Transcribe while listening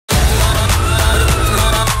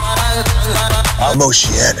I'm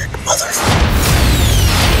oceanic, motherfucker.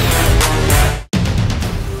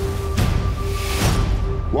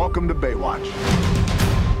 Welcome to Baywatch.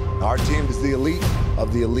 Our team is the elite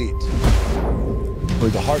of the elite. We're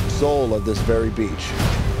the heart and soul of this very beach.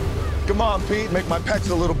 Come on, Pete, make my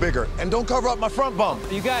pecs a little bigger. And don't cover up my front bump.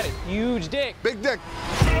 You got it. Huge dick. Big dick.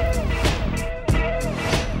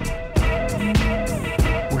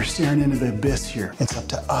 We're staring into the abyss here. It's up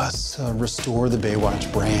to us to restore the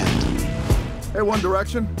Baywatch brand. Hey, One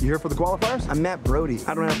Direction, you here for the qualifiers? I'm Matt Brody.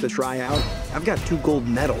 I don't have to try out. I've got 2 gold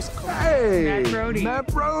medals. Hey! Matt Brody. Matt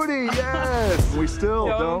Brody, yes! We still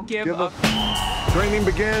don't give up. Training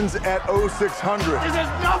begins at 0600. This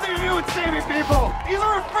has nothing to do with saving people. These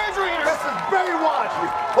are refrigerators. This is Baywatch, you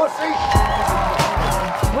pussy!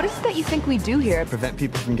 What is it that you think we do here? Prevent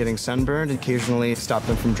people from getting sunburned and occasionally stop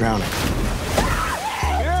them from drowning.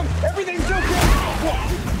 Man, everything's okay. Whoa,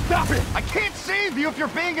 stop it. I can't save you if you're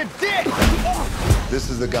being a dick. This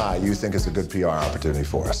is the guy you think is a good PR opportunity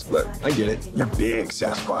for us. Look, I get it. You're big,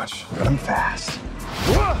 Sasquatch, but I'm fast.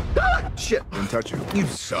 Shit, didn't touch you. You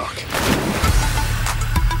suck.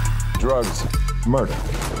 Drugs, murder,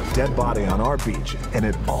 dead body on our beach, and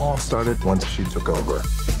it all started once she took over.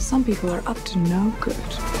 Some people are up to no good.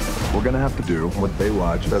 We're gonna have to do what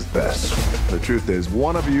Baywatch does best. The truth is,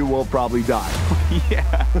 one of you will probably die.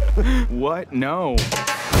 Yeah. What? No.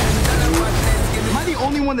 Am I the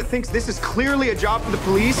only one that thinks this is clearly a job for the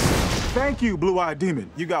police? Thank you, Blue-Eyed Demon.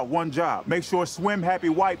 You got one job. Make sure swim-happy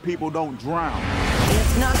white people don't drown.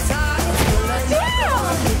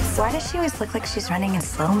 Why does she always look like she's running in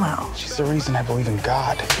slow-mo? She's the reason I believe in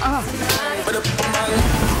God.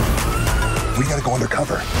 We gotta go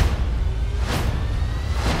undercover.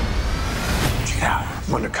 Yeah,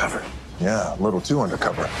 undercover. Yeah, a little too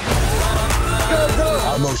undercover.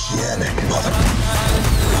 I'm oceanic, motherfucker.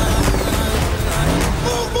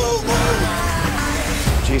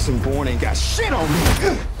 Jason Bourne ain't got shit on me.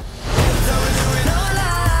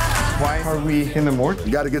 Why are we in the morgue?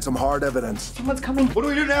 You gotta get some hard evidence. Someone's coming. What do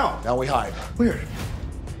we do now? Now we hide. Weird.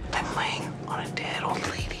 I'm laying on a dead old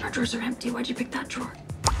lady. Our drawers are empty. Why'd you pick that drawer?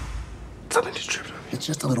 Something just tripped on me. It's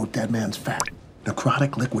just a little dead man's fat.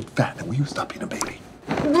 Necrotic liquid fat that we used up being a baby.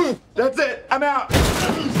 That's it. I'm out.